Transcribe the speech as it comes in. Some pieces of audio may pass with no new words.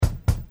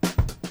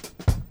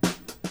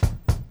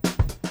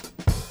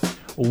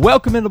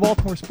Welcome into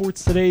Baltimore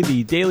Sports Today,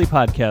 the daily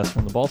podcast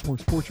from the Baltimore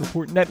Sports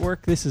Report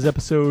Network. This is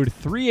episode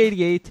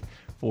 388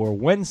 for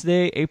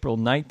Wednesday, April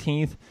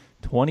 19th,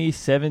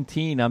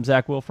 2017. I'm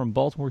Zach Will from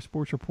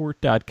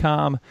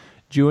BaltimoreSportsReport.com,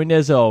 joined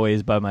as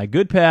always by my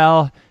good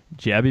pal,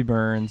 Jabby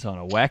Burns, on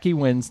a wacky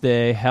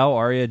Wednesday. How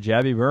are you,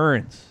 Jabby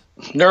Burns?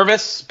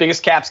 Nervous.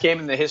 Biggest Caps game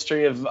in the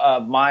history of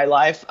my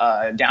life.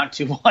 Down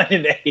 2-1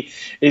 in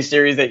a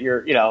series that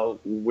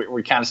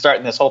we're kind of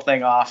starting this whole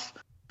thing off.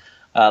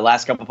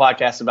 Last couple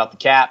podcasts about the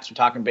Caps. We're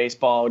talking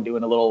baseball,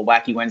 doing a little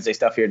wacky Wednesday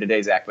stuff here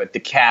today, Zach. But the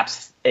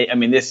Caps, I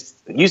mean, this,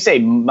 you say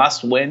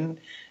must win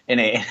in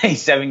a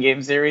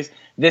 7-game series.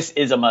 This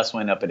is a must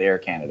win up at Air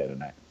Canada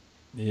tonight.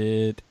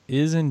 It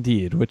is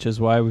indeed, which is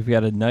why we've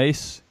got a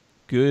nice,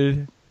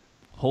 good,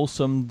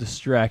 wholesome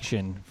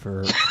distraction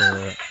for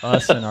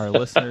us and our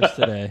listeners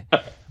today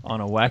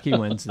on a wacky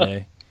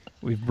Wednesday.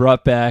 We've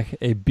brought back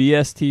a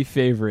BST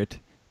favorite,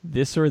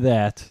 This or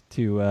That,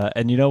 to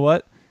and you know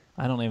what?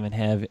 I don't even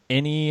have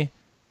any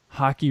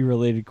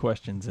hockey-related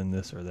questions in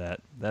This or That.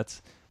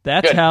 That's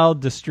Good. how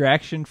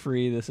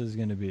distraction-free this is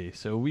going to be.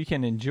 So we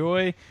can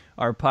enjoy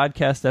our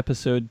podcast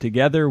episode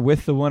together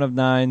with the one of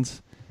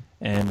nines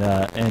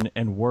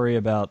and worry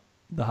about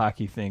the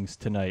hockey things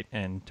tonight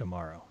and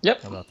tomorrow.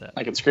 Yep. How about that?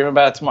 I can scream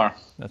about it tomorrow.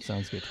 That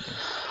sounds good to me.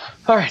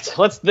 All right.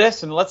 Let's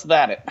this and let's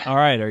that it. All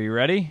right. Are you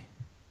ready?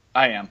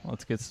 I am.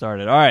 Let's get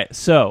started. All right.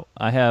 So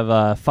I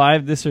have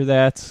 5 This or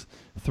That's.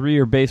 3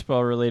 are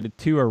baseball related,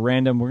 2 are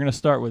random. We're going to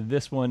start with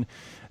this one.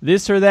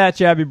 This or that,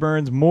 Jabby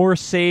Burns, more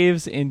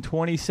saves in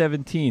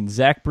 2017,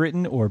 Zach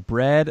Britton or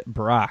Brad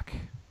Brock?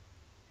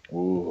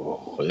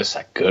 Ooh, this is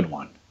a good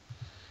one.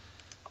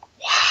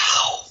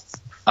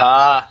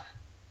 Wow.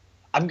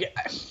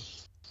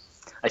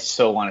 I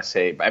so want to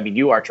say, I mean,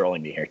 you are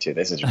trolling me here too.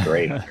 This is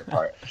great on your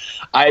part.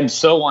 I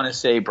so want to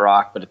say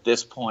Brock, but at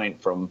this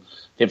point, from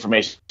the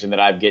information that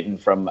I've gotten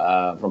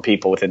from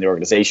people within the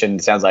organization,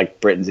 it sounds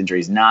like Britton's injury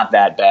is not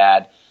that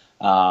bad.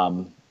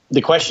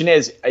 The question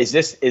is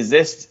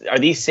are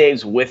these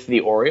saves with the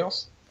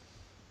Orioles?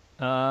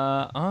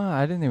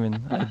 I didn't even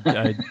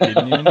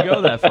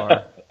go that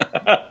far.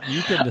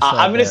 You can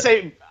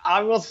decide.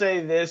 I will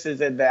say this is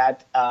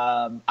that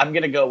I'm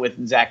going to go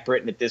with Zach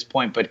Britton at this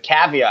point, but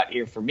caveat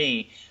here for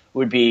me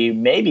would be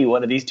maybe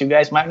one of these two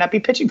guys might not be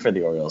pitching for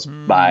the Orioles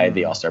by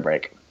the All-Star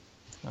break.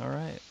 All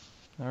right.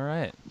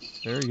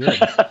 Very good.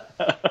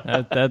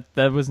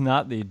 that was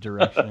not the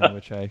direction in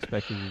which I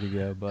expected you to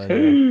go, but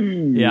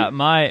yeah,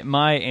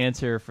 my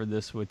answer for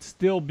this would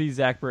still be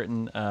Zach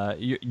Britton.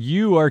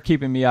 You are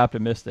keeping me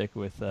optimistic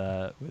with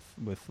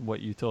what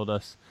you told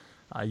us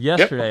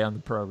yesterday on the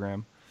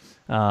program.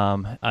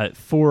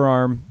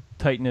 Forearm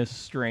tightness,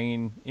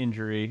 strain,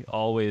 injury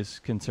always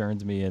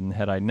concerns me, and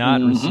had I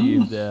not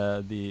received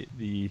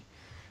the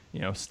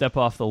step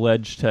off the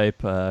ledge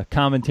type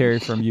commentary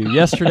from you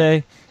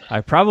yesterday, I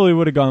probably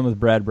would have gone with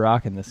Brad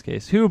Brock in this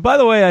case, who, by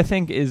the way, I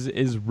think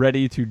is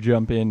ready to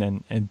jump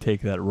in and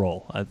take that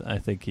role. I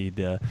think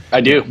he'd.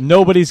 I do.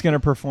 Nobody's going to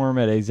perform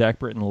at a Zach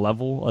Britton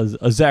level,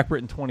 a Zach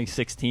Britton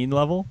 2016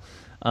 level.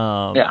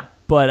 Yeah.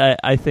 But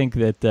I think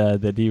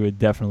that he would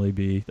definitely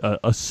be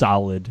a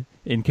solid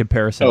in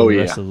comparison to the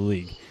rest of the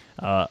league.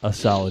 A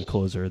solid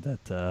closer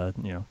that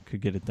could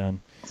get it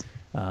done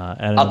at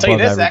an above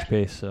average Zach,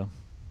 pace. So,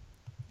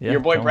 yeah, your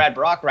boy Brad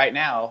Brock right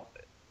now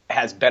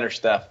has better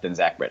stuff than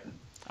Zach Britton.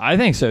 I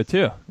think so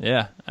too.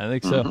 Yeah, I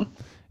think so.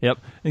 Yep.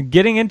 And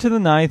getting into the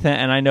ninth,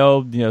 and I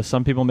know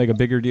some people make a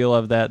bigger deal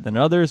of that than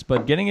others,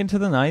 but getting into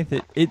the ninth,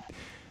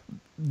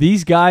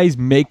 these guys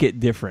make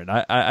it different.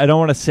 I don't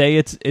want to say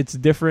it's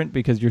different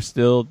because you're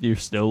still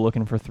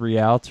looking for 3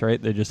 outs,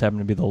 right? They just happen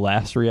to be the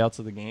last 3 outs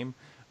of the game,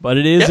 but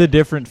it is a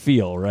different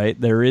feel, right?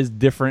 There is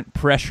different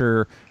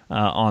pressure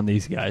on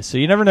these guys, so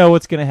you never know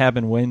what's going to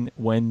happen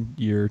when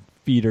your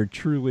feet are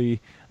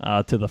truly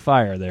to the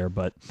fire there.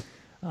 But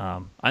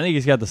I think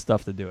he's got the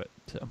stuff to do it.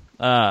 So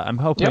I'm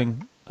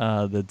hoping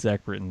that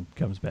Zach Britton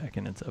comes back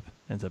and ends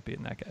up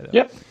being that guy. Though.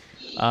 Yep.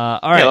 All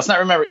right. Yeah,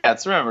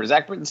 let's remember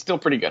Zach Britton's still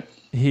pretty good.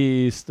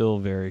 He's still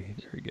very,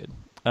 very good.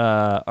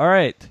 All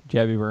right,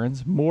 Jabby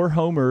Burns. More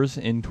homers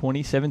in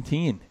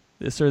 2017.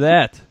 This or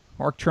that?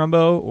 Mark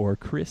Trumbo or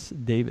Chris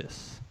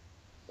Davis?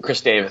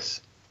 Chris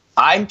Davis.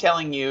 I'm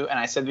telling you, and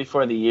I said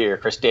before the year,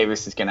 Chris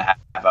Davis is going to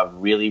have a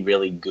really,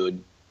 really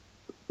good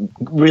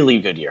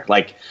year.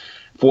 Like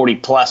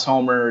 40-plus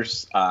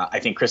homers. I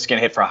think Chris is going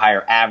to hit for a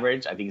higher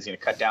average. I think he's going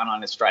to cut down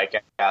on his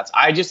strikeouts.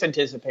 I just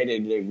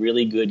anticipated a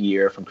really good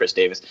year from Chris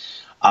Davis.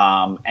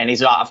 And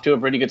he's off to a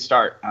pretty good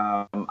start.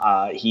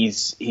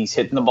 He's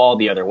hitting the ball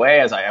the other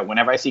way.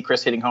 Whenever I see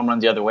Chris hitting home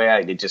runs the other way,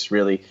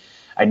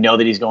 I know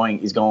that he's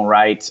going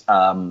right.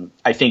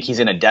 I think he's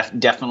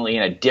definitely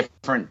in a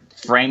different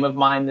frame of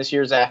mind this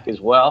year, Zach,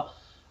 as well.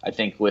 I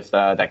think with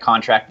that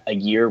contract a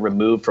year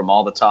removed from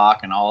all the talk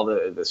and all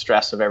the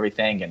stress of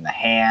everything and the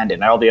hand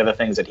and all the other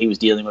things that he was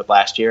dealing with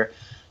last year,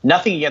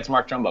 Nothing against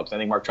Mark Trumbo, because I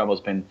think Mark Trumbo's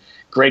been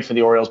great for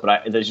the Orioles, but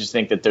I just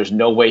think that there's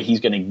no way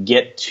he's going to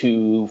get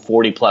to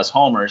 40-plus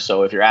homers.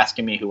 So if you're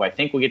asking me who I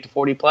think will get to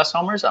 40-plus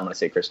homers, I'm going to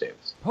say Chris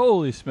Davis.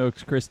 Holy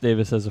smokes, Chris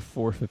Davis has a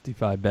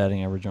 .455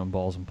 batting average on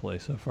balls in play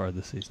so far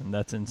this season.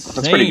 That's insane.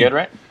 That's pretty good,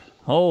 right?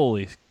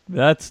 Holy,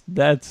 that's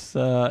nuts.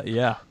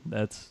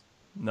 That's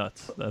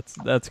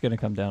going to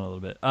come down a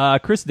little bit.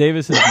 Chris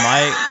Davis is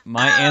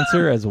my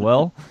answer as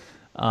well.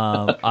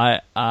 I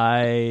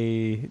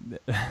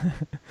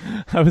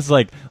was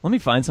like, let me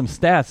find some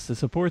stats to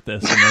support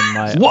this, and then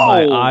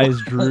my eyes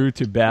drew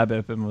to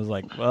BABIP and was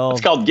like, well,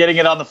 it's called getting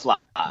it on the fly.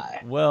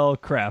 Well,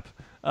 crap.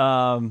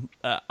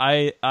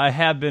 I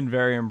have been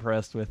very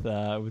impressed with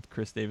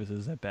Chris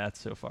Davis's at bats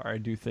so far. I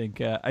do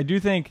think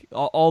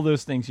all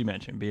those things you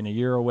mentioned, being a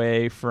year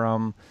away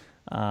from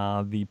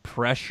the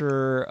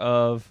pressure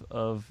of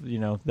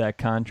that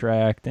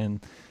contract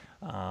and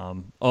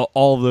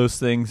all of those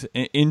things,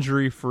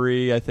 injury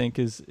free, I think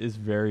is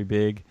very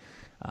big.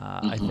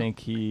 I think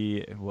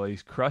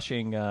he's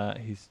crushing.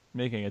 He's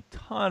making a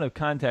ton of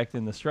contact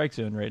in the strike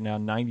zone right now.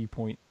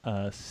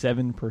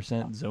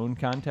 90.7% zone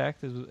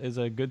contact is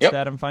a good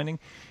stat I'm finding.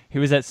 He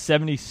was at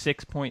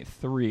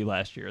 76.3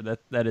 last year.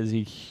 That is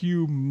a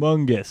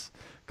humongous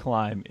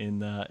climb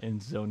in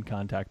zone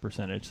contact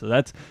percentage. So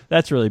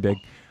that's really big.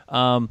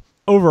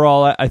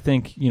 Overall, I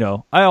think,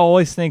 I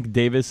always think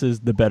Davis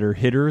is the better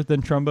hitter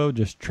than Trumbo,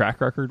 just track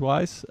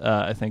record-wise.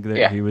 I think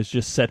that he was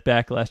just set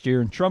back last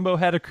year, and Trumbo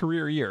had a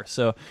career year.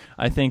 So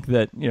I think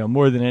that,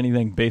 more than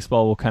anything,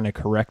 baseball will kind of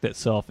correct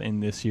itself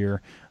in this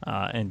year,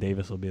 and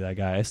Davis will be that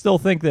guy. I still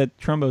think that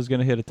Trumbo is going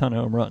to hit a ton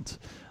of home runs.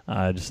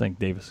 I just think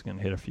Davis is going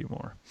to hit a few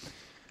more.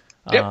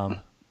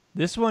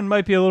 This one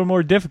might be a little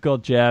more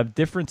difficult, Jab.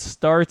 Different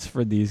starts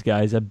for these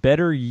guys. A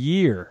better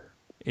year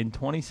in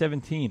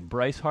 2017.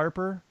 Bryce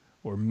Harper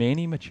or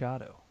Manny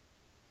Machado?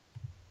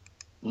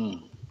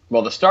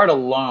 Well, the start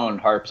alone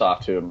harps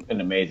off to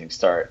an amazing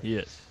start.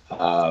 Yes.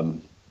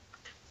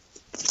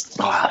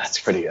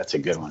 That's a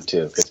good one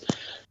too, because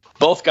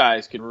both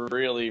guys could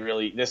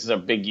really. This is a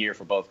big year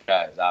for both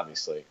guys,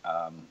 obviously.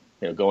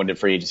 Going to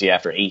free agency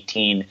after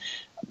 18,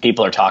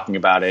 people are talking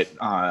about it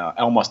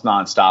almost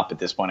nonstop at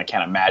this point. I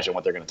can't imagine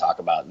what they're going to talk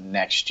about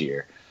next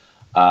year.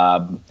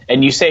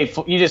 And you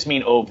just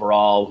mean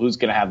overall, who's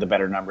going to have the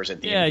better numbers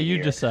at the end of the year? Yeah,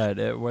 you decide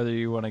whether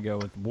you want to go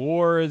with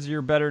WAR as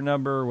your better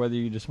number, whether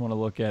you just want to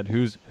look at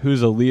who's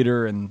a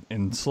leader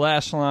in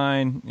slash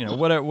line,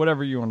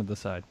 whatever you want to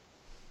decide.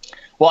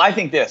 Well, I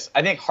think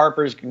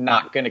Harper's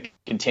not going to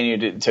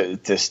continue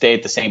to stay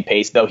at the same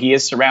pace, though he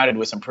is surrounded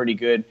with some pretty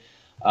good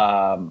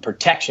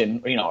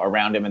protection,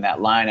 around him in that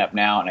lineup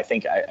now. And I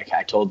think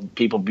I told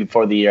people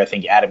before the year, I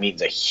think Adam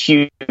Eaton's a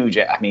huge.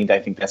 I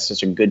think that's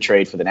such a good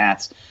trade for the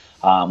Nats.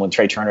 When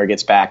Trey Turner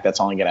gets back,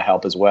 that's only going to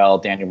help as well.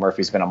 Daniel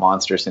Murphy's been a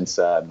monster since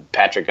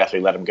Patrick Guthrie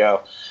let him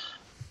go.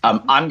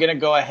 I'm going to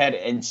go ahead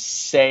and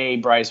say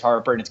Bryce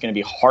Harper, and it's going to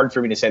be hard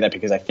for me to say that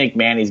because I think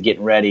Manny's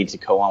getting ready to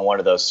go on one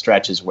of those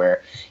stretches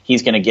where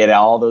he's going to get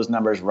all those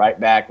numbers right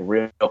back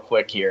real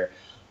quick here.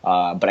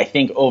 But I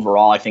think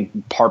overall,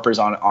 Harper's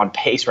on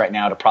pace right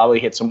now to probably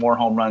hit some more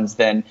home runs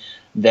than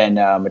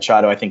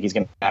Machado. I think he's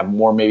going to have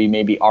more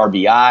maybe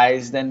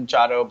RBIs than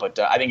Machado, but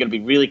I think it'll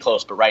be really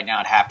close. But right now,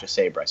 I'd have to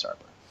say Bryce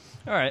Harper.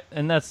 All right,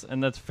 and that's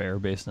fair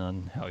based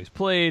on how he's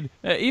played,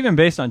 even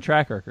based on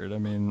track record. I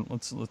mean,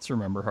 let's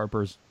remember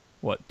Harper's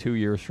 2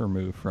 years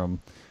removed from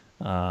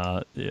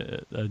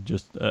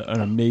just an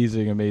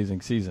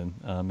amazing season,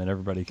 and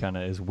everybody kind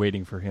of is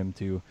waiting for him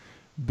to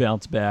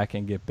bounce back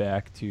and get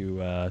back to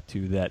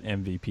that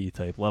MVP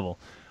type level.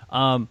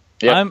 I'm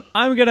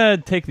gonna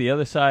take the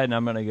other side, and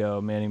I'm gonna go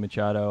Manny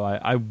Machado.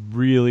 I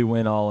really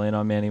went all in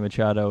on Manny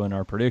Machado in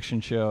our prediction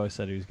show. I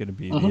said he was going to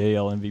be the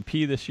AL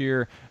MVP this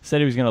year. I said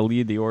he was going to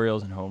lead the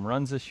Orioles in home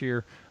runs this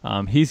year.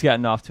 He's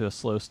gotten off to a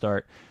slow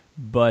start,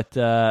 but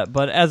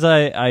as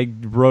I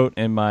wrote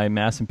in my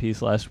Masson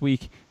piece last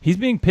week, he's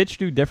being pitched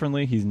to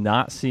differently. He's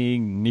not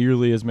seeing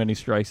nearly as many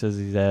strikes as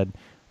he's had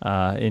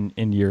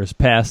in years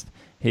past.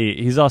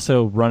 He's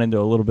also run into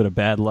a little bit of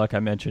bad luck.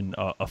 I mentioned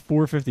a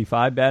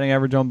 .455 batting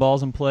average on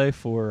balls in play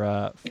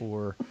for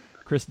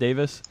Chris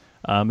Davis.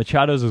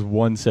 Machado's is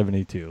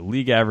 .172.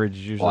 League average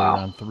is usually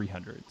around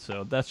 300.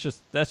 So that's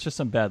just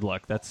some bad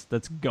luck. That's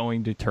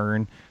going to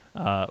turn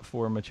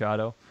for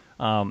Machado.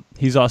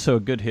 He's also a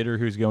good hitter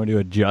who's going to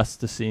adjust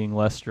to seeing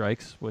less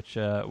strikes, which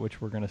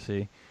we're going to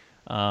see.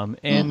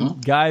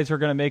 And guys are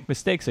going to make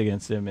mistakes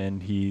against him,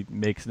 and he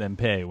makes them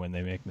pay when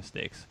they make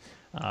mistakes.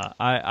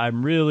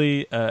 I'm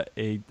really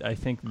I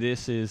think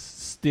this is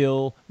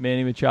still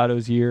Manny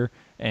Machado's year,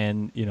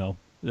 and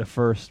the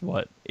first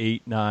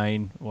 8,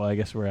 9, well, I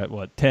guess we're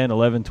at 10,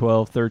 11,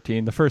 12,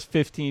 13. The first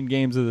 15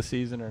 games of the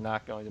season are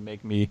not going to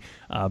make me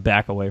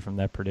back away from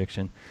that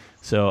prediction.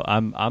 So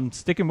I'm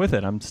sticking with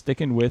it. I'm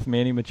sticking with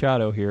Manny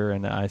Machado here,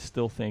 and I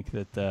still think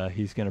that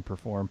he's going to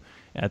perform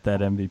at that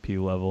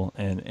MVP level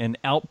and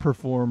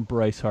outperform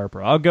Bryce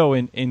Harper. I'll go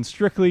in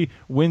strictly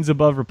wins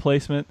above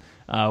replacement,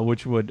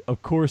 which would,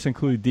 of course,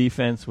 include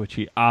defense, which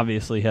he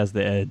obviously has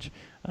the edge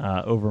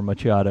over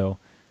Machado.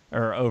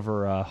 or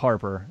over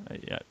Harper,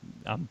 yeah,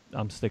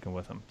 I'm sticking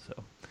with him.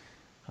 So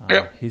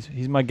Yep.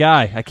 he's my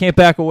guy. I can't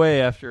back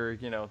away after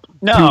 2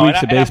 No,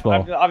 weeks of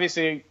baseball. I'm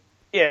obviously,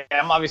 yeah,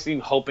 I'm obviously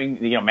hoping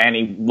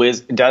Manny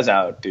does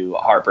outdo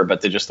Harper,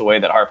 but just the way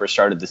that Harper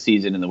started the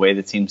season and the way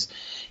that seems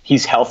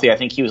he's healthy. I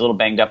think he was a little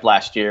banged up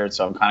last year,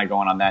 so I'm kind of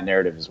going on that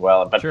narrative as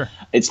well. But Sure.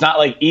 It's not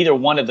like either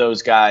one of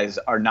those guys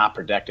are not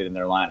protected in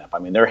their lineup. I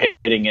mean, they're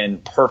hitting in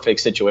perfect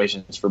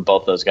situations for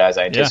both those guys.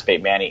 I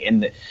anticipate Manny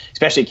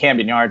especially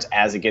Camden Yards,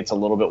 as it gets a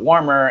little bit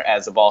warmer,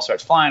 as the ball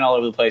starts flying all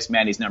over the place,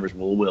 Manny's numbers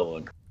will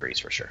increase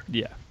for sure.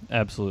 Yeah,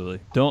 absolutely.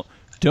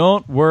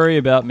 Don't worry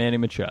about Manny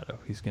Machado.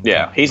 He's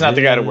not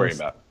the guy to worry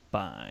about.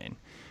 Fine.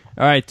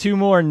 All right, 2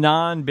 more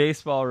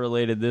non-baseball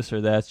related this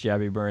or that's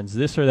Jabby Burns.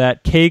 This or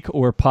that, cake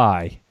or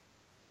pie?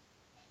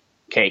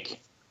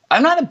 Cake.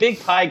 I'm not a big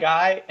pie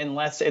guy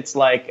unless it's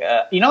like,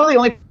 the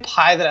only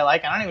pie that I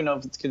like, I don't even know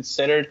if it's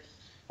considered,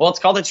 well, it's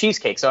called a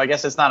cheesecake, so I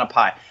guess it's not a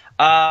pie.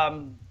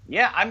 I'm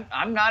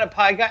not a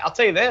pie guy. I'll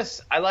tell you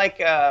this. I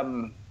like,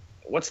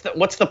 what's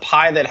the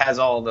pie that has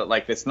all the,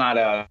 like, it's not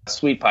a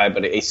sweet pie,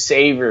 but a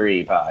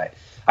savory pie.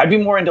 I'd be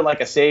more into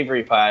like a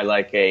savory pie,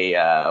 like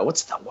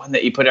what's the one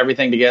that you put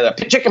everything together?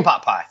 Chicken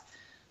pot pie.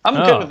 I'm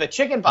good with the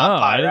chicken pot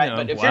pie, right?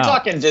 But if you're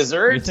talking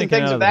desserts and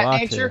things of that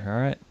nature, all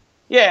right.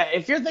 Yeah,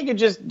 if you're thinking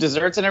just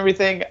desserts and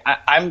everything,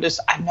 I've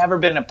never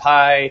been a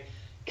pie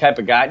type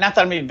of guy. Not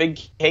that I'm a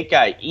big cake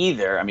guy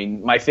either. I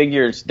mean, my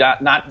figure's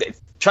not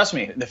trust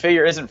me, the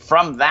figure isn't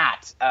from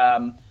that.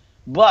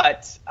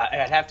 But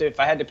if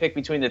I had to pick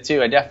between the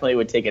two, I definitely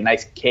would take a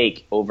nice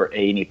cake over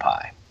any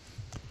pie.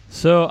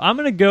 So I'm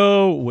going to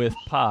go with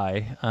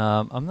pie.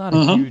 I'm not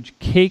a huge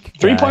cake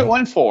guy.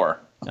 3.14.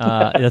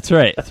 That's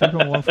right,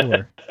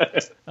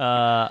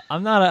 3.14.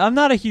 I'm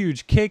not a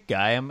huge cake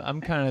guy.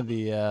 I'm kind of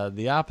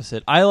the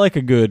opposite. I like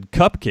a good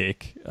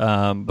cupcake,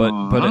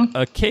 but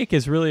a cake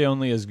is really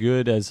only as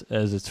good as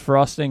its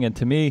frosting. And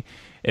to me,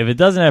 if it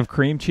doesn't have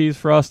cream cheese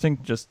frosting,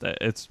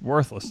 it's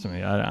worthless to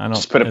me. I don't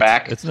just put it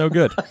back. It's no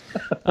good.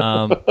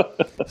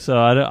 So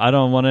I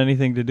don't want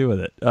anything to do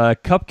with it.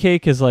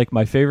 Cupcake is like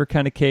my favorite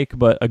kind of cake,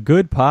 but a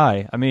good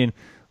pie. I mean,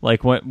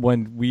 like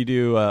when we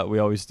do, we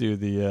always do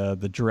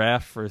the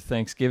draft for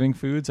Thanksgiving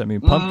foods. I mean,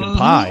 pumpkin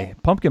pie.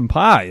 Pumpkin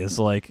pie is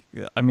like,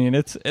 I mean,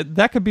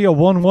 that could be a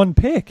 1-1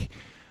 pick,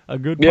 a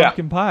good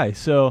pumpkin pie.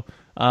 So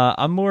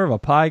I'm more of a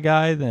pie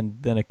guy than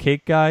a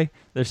cake guy.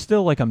 There's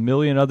still like a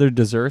million other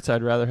desserts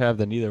I'd rather have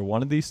than either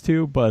one of these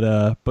two.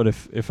 But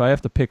if I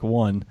have to pick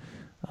one,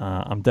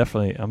 I'm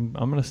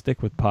gonna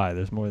stick with pie.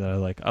 There's more that I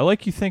like. I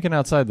like you thinking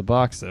outside the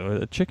box though.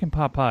 A chicken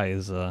pot pie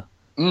is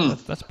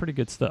that's pretty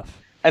good stuff.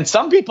 And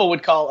some people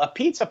would call a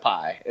pizza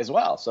pie as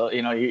well. So,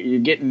 you're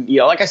getting,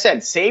 like I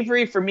said,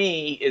 savory for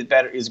me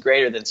is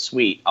greater than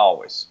sweet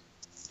always.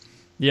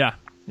 Yeah.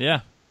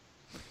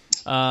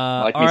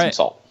 I like me some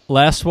salt.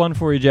 Last one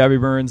for you,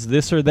 Jabby Burns.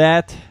 This or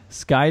that,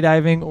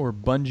 skydiving or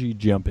bungee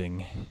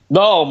jumping?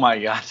 Oh my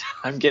God,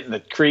 I'm getting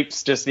the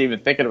creeps just even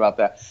thinking about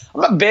that.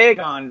 I'm not big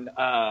on.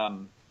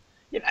 I'm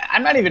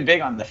not even big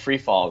on the free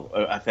fall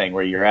thing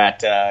where you're at,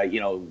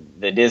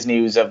 the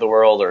Disneys of the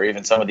world, or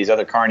even some of these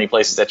other carny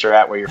places that you're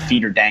at where your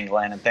feet are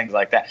dangling and things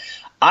like that.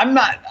 I don't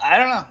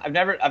know. I've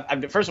never.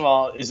 First of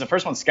all, is the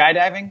first one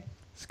skydiving?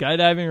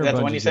 Skydiving or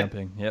bungee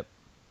jumping? Yep.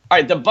 All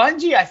right, the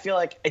bungee, I feel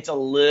like it's a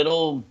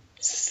little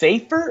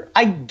safer,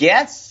 I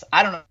guess.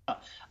 I don't know.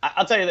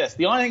 I'll tell you this.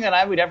 The only thing that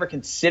I would ever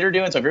consider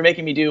doing, so if you're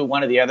making me do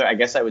one or the other, I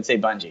guess I would say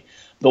bungee.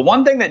 The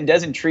one thing that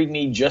does intrigue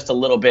me just a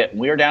little bit,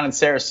 we were down in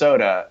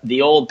Sarasota,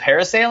 the old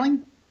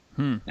parasailing.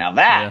 Now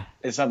that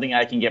is something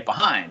I can get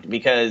behind,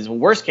 because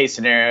worst case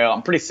scenario,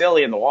 I'm pretty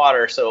silly in the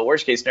water. So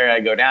worst case scenario, I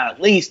go down.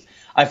 At least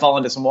I fall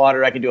into some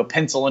water. I can do a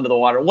pencil into the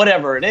water,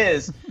 whatever it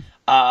is,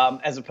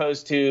 as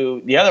opposed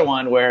to the other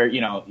one where,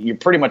 you're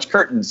pretty much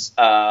curtains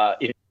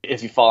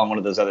if you fall on one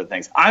of those other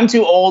things. I'm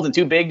too old and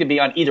too big to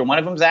be on either one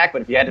of them, Zach.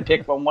 But if you had to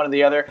pick from one or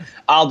the other,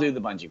 I'll do the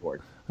bungee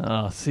cord.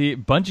 Oh, see,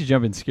 bungee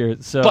jumping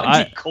scares. So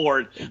bungee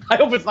cord. I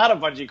hope it's not a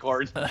bungee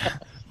cord.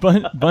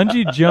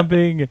 Bungee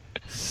jumping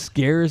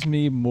scares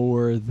me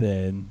more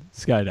than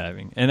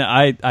skydiving, and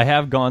I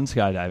have gone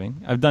skydiving.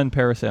 I've done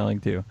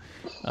parasailing too.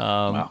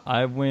 Wow.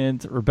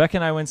 Rebecca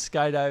and I went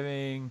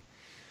skydiving.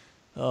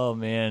 Oh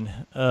man,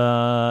 it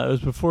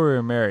was before we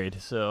were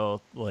married, so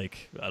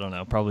like I don't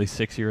know, probably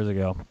 6 years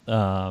ago.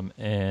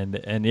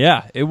 And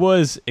yeah, it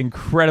was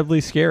incredibly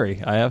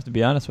scary. I have to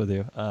be honest with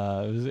you.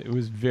 It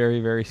was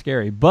very, very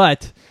scary,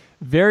 but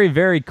very,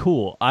 very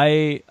cool.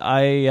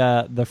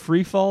 The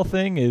free fall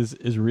thing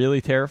is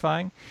really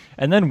terrifying,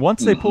 and then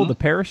once they pull the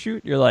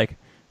parachute, you're like,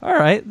 all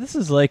right, this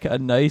is like a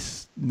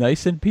nice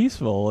and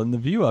peaceful, and the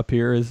view up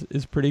here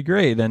is pretty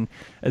great. And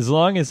as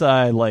long as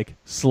I like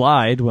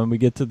slide when we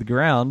get to the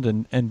ground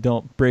and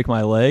don't break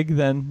my leg,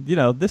 then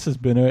this has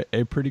been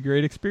a pretty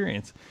great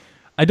experience.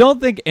 I don't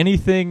think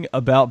anything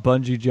about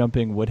bungee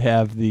jumping would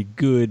have the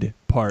good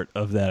part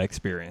of that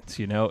experience.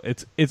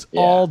 It's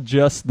all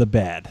just the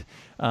bad.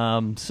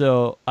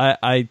 So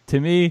to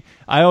me,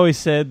 I always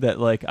said that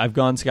like I've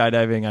gone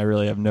skydiving. I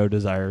really have no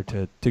desire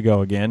to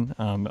go again.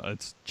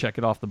 It's check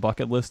it off the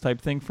bucket list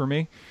type thing for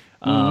me.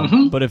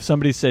 But if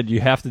somebody said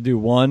you have to do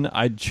one,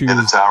 I'd choose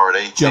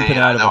jumping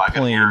out of a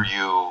plane. I can hear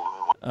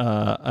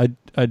you.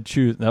 I'd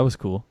choose. That was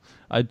cool.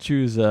 I'd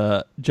choose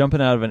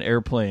jumping out of an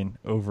airplane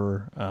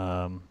over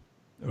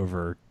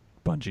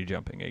bungee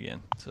jumping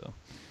again. So.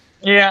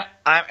 Yeah,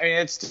 I mean,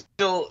 it's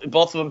still,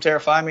 both of them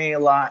terrify me a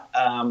lot.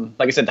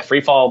 Like I said, the free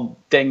fall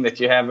thing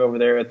that you have over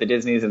there at the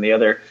Disneys and the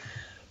other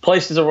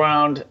places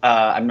around,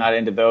 I'm not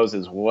into those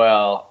as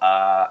well.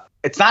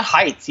 It's not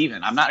heights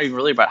even. I'm not even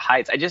really about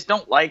heights. I just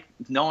don't like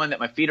knowing that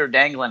my feet are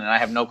dangling and I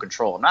have no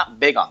control. I'm not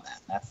big on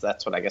that.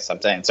 That's what I guess I'm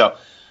saying. So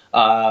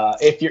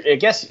I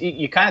guess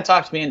you kind of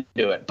talked me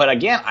into it. But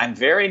again, I'm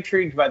very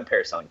intrigued by the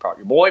parasailing part.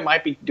 Your boy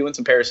might be doing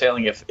some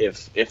parasailing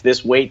if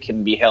this weight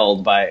can be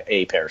held by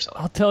a parasailer.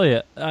 I'll tell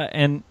you,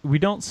 and we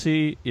don't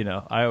see,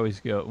 I always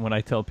go, when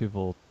I tell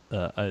people,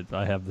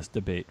 I have this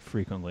debate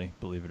frequently,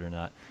 believe it or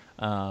not.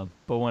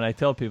 But when I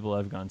tell people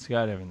I've gone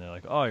skydiving, they're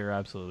like, oh, you're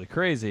absolutely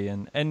crazy.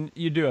 And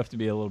you do have to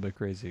be a little bit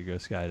crazy to go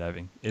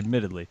skydiving,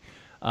 admittedly.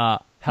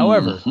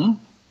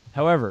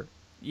 However,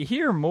 you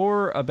hear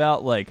more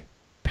about like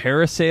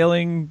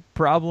parasailing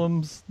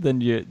problems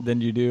than you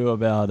do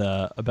about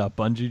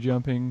bungee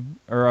jumping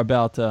or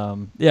about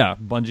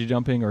bungee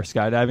jumping or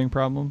skydiving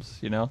problems.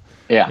 Yeah.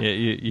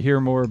 You hear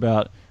more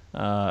about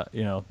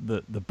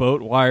the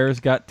boat wires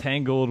got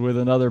tangled with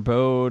another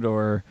boat,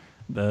 or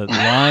the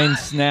line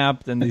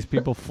snapped and these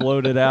people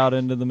floated out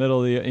into the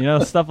middle of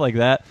the stuff like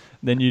that,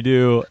 than you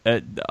do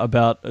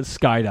about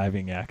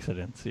skydiving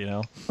accidents.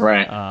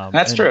 Right.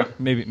 That's true.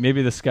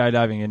 Maybe the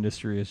skydiving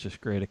industry is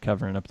just great at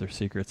covering up their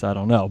secrets. I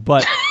don't know,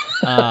 but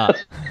to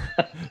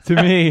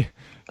me,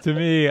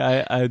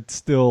 I'd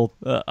still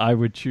I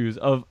would choose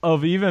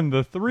of even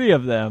the three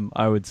of them,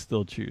 I would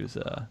still choose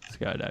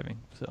skydiving.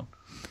 So.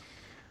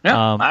 Yeah,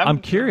 I'm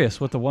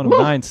curious what the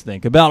 109s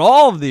think about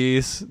all of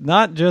these,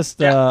 not just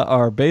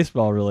our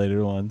baseball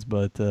related ones,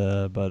 but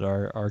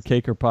our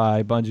cake or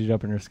pie, bungee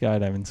jumping, or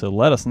skydiving. So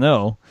let us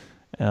know.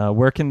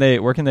 Where can they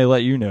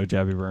let you know,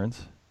 Jabby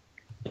Burns?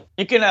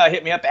 You can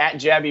hit me up at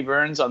Jabby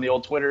Burns on the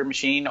old Twitter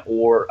machine,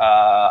 or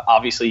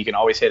obviously you can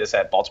always hit us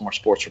at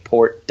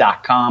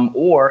BaltimoreSportsReport.com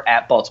or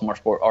at Baltimore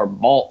Sport or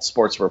Balt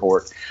Sports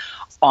Report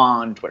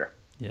on Twitter.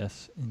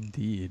 Yes,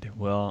 indeed.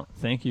 Well,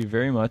 thank you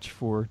very much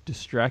for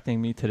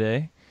distracting me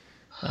today.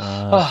 For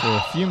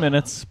a few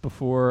minutes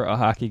before a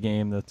hockey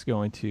game that's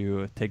going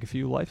to take a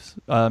few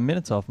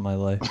minutes off of my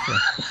life.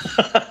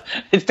 So.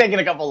 It's taking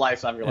a couple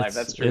lives off your life.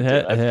 That's true. It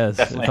has.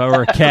 Definitely. If I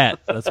were a cat,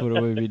 that's what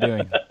it would be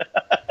doing.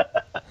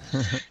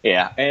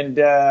 Yeah, and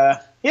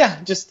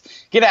just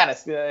get at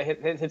us.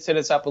 Hit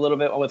us up a little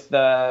bit with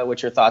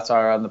what your thoughts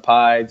are on the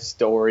pie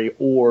story,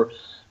 or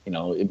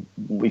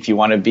if you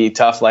want to be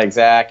tough like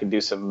Zach and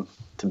do some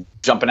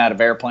jumping out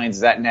of airplanes.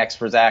 Is that next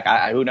for Zach?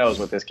 Who knows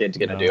what this kid's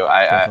going to do?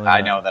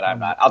 I know that I'm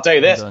not. I'll tell you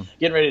this: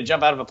 getting ready to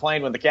jump out of a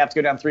plane when the Caps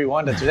go down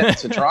 3-1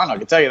 to Toronto. I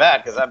can tell you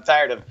that because I'm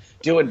tired of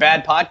doing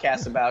bad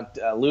podcasts about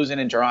losing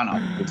in Toronto.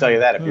 I can tell you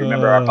that if you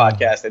remember our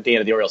podcast at the end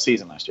of the Orioles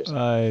season last year.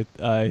 So.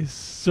 I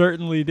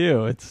certainly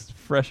do. It's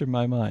fresh in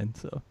my mind.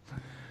 So.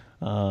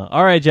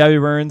 All right, Jabby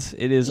Burns.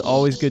 It is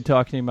always good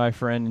talking to you, my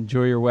friend.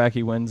 Enjoy your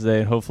wacky Wednesday,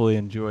 and hopefully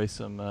enjoy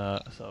some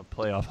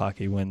playoff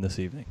hockey win this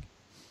evening.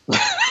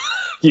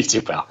 You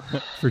too, pal.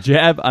 For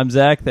Jab, I'm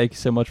Zach. Thank you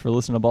so much for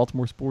listening to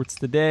Baltimore Sports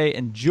Today.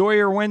 Enjoy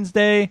your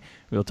Wednesday.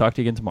 We'll talk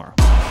to you again tomorrow.